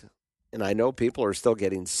plugged. And I know people are still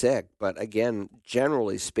getting sick. But again,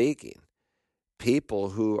 generally speaking, people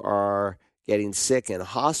who are getting sick and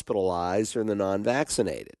hospitalized are the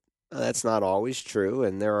non-vaccinated. Now, that's not always true.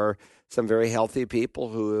 And there are some very healthy people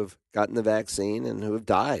who have gotten the vaccine and who have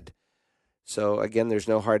died. So, again, there's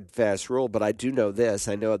no hard, fast rule. But I do know this.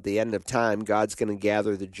 I know at the end of time, God's going to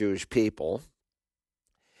gather the Jewish people.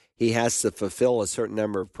 He has to fulfill a certain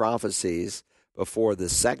number of prophecies before the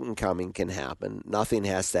second coming can happen. Nothing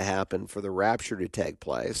has to happen for the rapture to take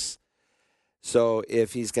place. So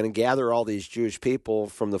if he's going to gather all these Jewish people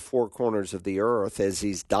from the four corners of the earth, as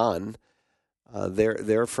he's done,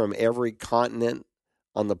 they're from every continent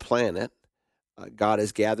on the planet. God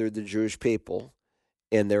has gathered the Jewish people,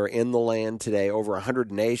 and they're in the land today. Over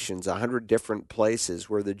 100 nations, 100 different places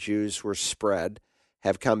where the Jews were spread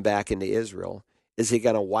have come back into Israel. Is he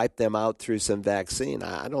going to wipe them out through some vaccine?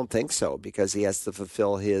 I don't think so, because he has to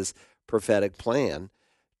fulfill his prophetic plan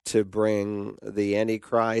to bring the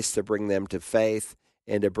Antichrist, to bring them to faith,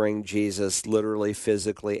 and to bring Jesus literally,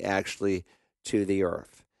 physically, actually to the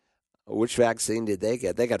earth. Which vaccine did they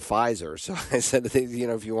get? They got Pfizer. So I said,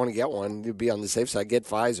 if you want to get one, you'd be on the safe side, get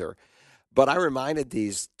Pfizer. But I reminded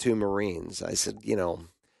these two Marines, I said,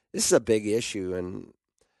 this is a big issue. And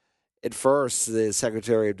at first, the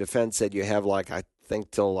Secretary of Defense said you have I think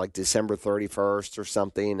till December 31st or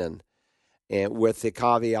something, and with the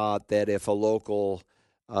caveat that if a local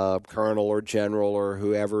colonel or general or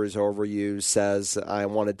whoever is over you says, I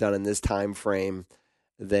want it done in this time frame,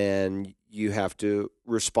 then you have to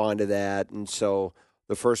respond to that. And so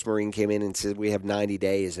the first Marine came in and said, we have 90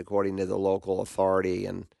 days according to the local authority.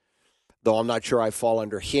 And though I'm not sure I fall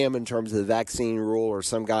under him in terms of the vaccine rule, or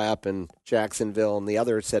some guy up in Jacksonville, and the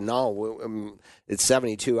other said, no, it's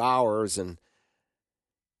 72 hours. And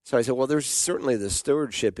so I said, well, there's certainly the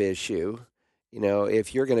stewardship issue.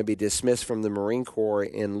 If you're going to be dismissed from the Marine Corps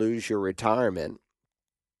and lose your retirement,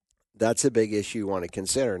 that's a big issue you want to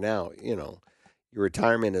consider. Now, your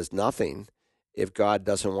retirement is nothing if God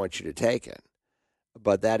doesn't want you to take it.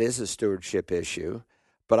 But that is a stewardship issue.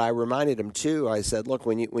 But I reminded him, too, I said, look,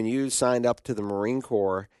 when you signed up to the Marine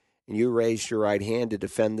Corps and you raised your right hand to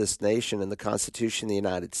defend this nation and the Constitution of the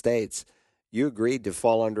United States, you agreed to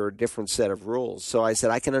fall under a different set of rules. So I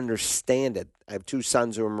said, I can understand it. I have two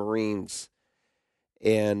sons who are Marines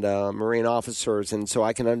and Marine officers, and so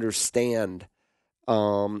I can understand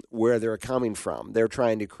where they're coming from. They're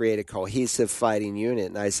trying to create a cohesive fighting unit.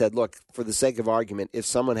 And I said, look, for the sake of argument, if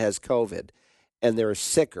someone has COVID and they're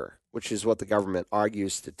sicker, which is what the government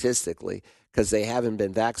argues statistically, because they haven't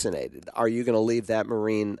been vaccinated, are you going to leave that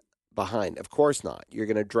Marine behind? Of course not. You're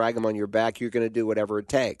going to drag them on your back. You're going to do whatever it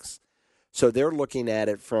takes. So they're looking at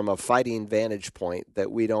it from a fighting vantage point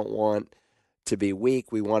that we don't want to be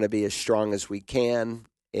weak. We want to be as strong as we can,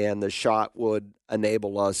 and the shot would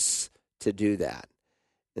enable us to do that.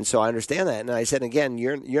 And so I understand that. And I said, again,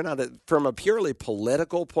 you're not from a purely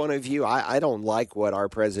political point of view, I don't like what our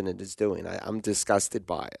president is doing. I'm disgusted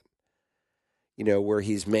by it. Where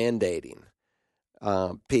he's mandating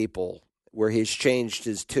people, where he's changed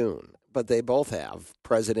his tune. But they both have,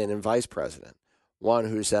 president and vice president. One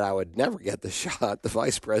who said, I would never get the shot, the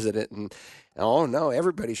vice president, and, oh, no,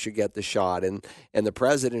 everybody should get the shot. And the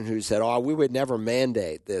president who said, oh, we would never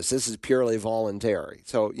mandate this. This is purely voluntary.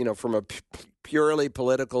 So, from a purely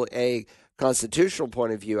political, constitutional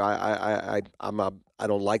point of view, I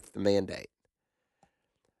don't like the mandate.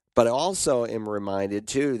 But I also am reminded,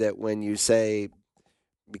 too, that when you say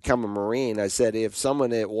become a Marine, I said if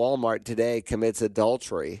someone at Walmart today commits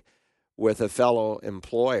adultery with a fellow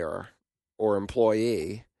employer or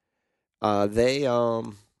employee, they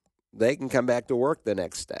can come back to work the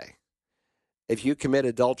next day. If you commit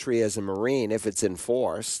adultery as a Marine, if it's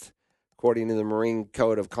enforced, according to the Marine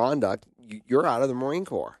Code of Conduct, you're out of the Marine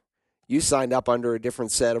Corps. You signed up under a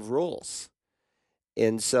different set of rules.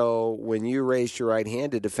 And so when you raised your right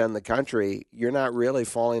hand to defend the country, you're not really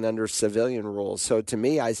falling under civilian rules. So to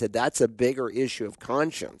me, I said, that's a bigger issue of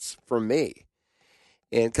conscience for me.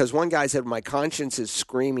 And because one guy said, my conscience is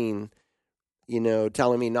screaming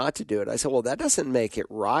telling me not to do it. I said, well, that doesn't make it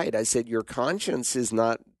right. I said, your conscience is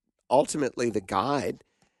not ultimately the guide.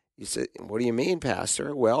 You said, what do you mean,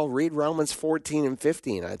 Pastor? Well, read Romans 14 and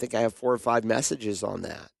 15. I think I have 4 or 5 messages on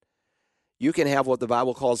that. You can have what the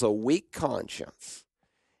Bible calls a weak conscience.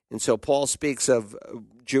 And so Paul speaks of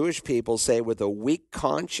Jewish people, say, with a weak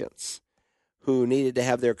conscience who needed to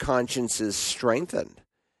have their consciences strengthened.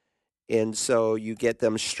 And so you get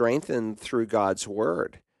them strengthened through God's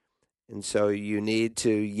word. And so you need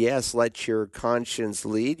to, yes, let your conscience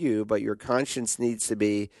lead you, but your conscience needs to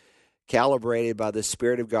be calibrated by the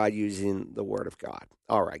Spirit of God using the Word of God.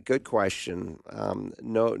 All right, good question.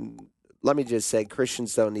 Let me just say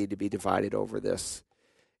Christians don't need to be divided over this.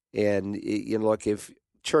 And, look, if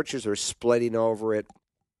churches are splitting over it,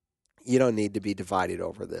 you don't need to be divided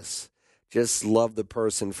over this. Just love the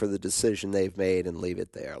person for the decision they've made and leave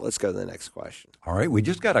it there. Let's go to the next question. All right, we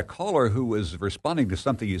just got a caller who was responding to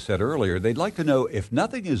something you said earlier. They'd like to know, if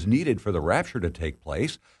nothing is needed for the rapture to take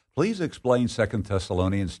place, please explain 2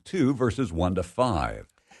 Thessalonians 2, verses 1 to 5.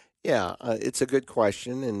 Yeah, it's a good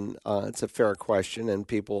question, and it's a fair question, and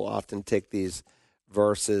people often take these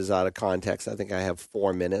verses out of context. I think I have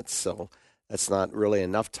 4 minutes, so that's not really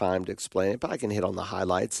enough time to explain it, but I can hit on the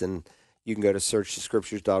highlights, and you can go to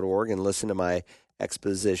searchthescriptures.org and listen to my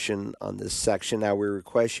exposition on this section. Now, we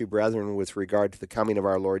request you, brethren, with regard to the coming of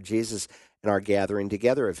our Lord Jesus and our gathering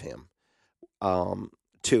together of him,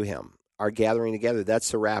 to him. Our gathering together,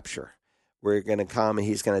 that's the rapture. We're going to come and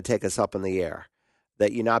he's going to take us up in the air.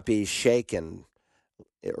 That you not be shaken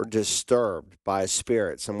or disturbed by a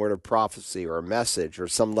spirit, some word of prophecy or a message or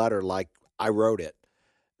some letter like I wrote it,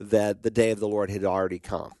 that the day of the Lord had already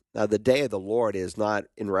come. Now, the day of the Lord is not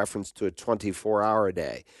in reference to a 24-hour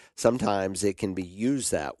day. Sometimes it can be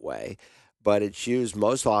used that way, but it's used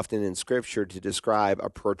most often in Scripture to describe a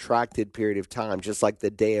protracted period of time, just like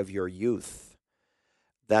the day of your youth.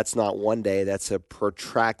 That's not one day, that's a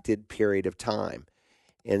protracted period of time.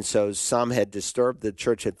 And so some had disturbed the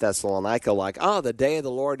church at Thessalonica like, the day of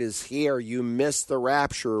the Lord is here, you missed the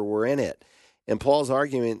rapture, we're in it. And Paul's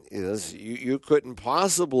argument is you couldn't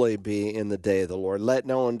possibly be in the day of the Lord. Let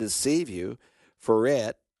no one deceive you, for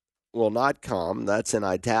it will not come. That's in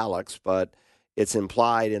italics, but it's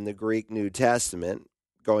implied in the Greek New Testament,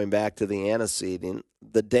 going back to the antecedent.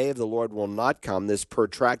 The day of the Lord will not come, this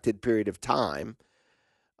protracted period of time,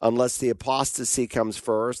 unless the apostasy comes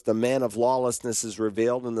first, the man of lawlessness is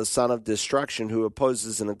revealed, and the son of destruction who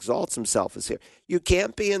opposes and exalts himself is here. You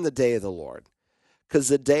can't be in the day of the Lord, because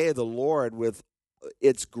the day of the Lord with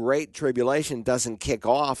its great tribulation doesn't kick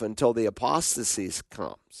off until the apostasy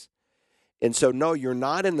comes. And so, no, you're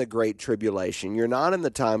not in the great tribulation. You're not in the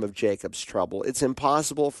time of Jacob's trouble. It's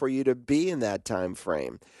impossible for you to be in that time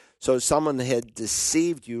frame. So someone had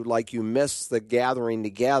deceived you like you missed the gathering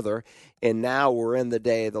together, and now we're in the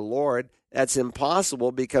day of the Lord. That's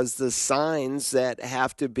impossible because the signs that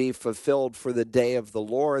have to be fulfilled for the day of the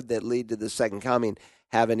Lord that lead to the second coming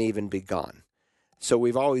haven't even begun. So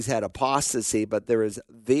we've always had apostasy, but there is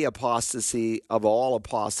the apostasy of all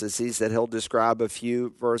apostasies that he'll describe a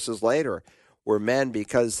few verses later, where men,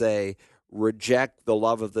 because they reject the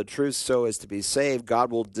love of the truth so as to be saved,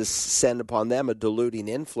 God will descend upon them a deluding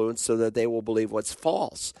influence so that they will believe what's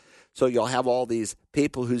false. So you'll have all these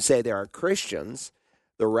people who say they are Christians,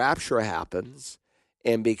 the rapture happens,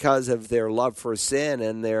 and because of their love for sin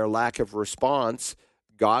and their lack of response,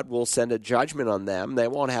 God will send a judgment on them. They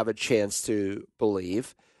won't have a chance to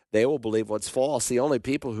believe. They will believe what's false. The only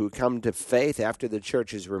people who come to faith after the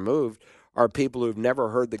church is removed are people who've never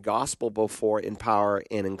heard the gospel before in power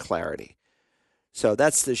and in clarity. So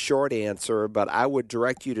that's the short answer, but I would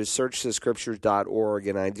direct you to searchthescriptures.org,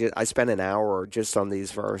 and I spent an hour just on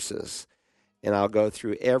these verses, and I'll go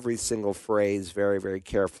through every single phrase very, very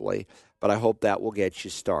carefully, but I hope that will get you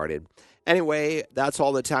started. Anyway, that's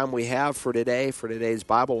all the time we have for today, for today's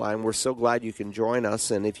Bible Line. We're so glad you can join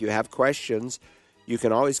us, and if you have questions, you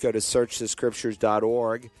can always go to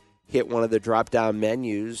searchthescriptures.org, hit one of the drop-down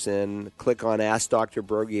menus, and click on Ask Dr.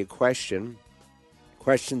 Berge a Question.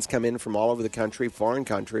 Questions come in from all over the country, foreign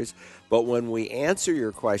countries, but when we answer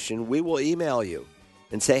your question, we will email you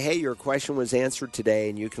and say, hey, your question was answered today,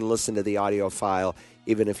 and you can listen to the audio file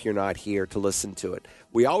even if you're not here to listen to it.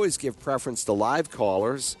 We always give preference to live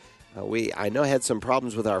callers. I know I had some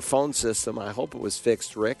problems with our phone system. I hope it was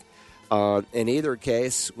fixed, Rick. In either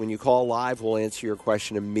case, when you call live, we'll answer your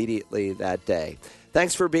question immediately that day.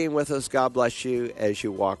 Thanks for being with us. God bless you as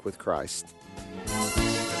you walk with Christ.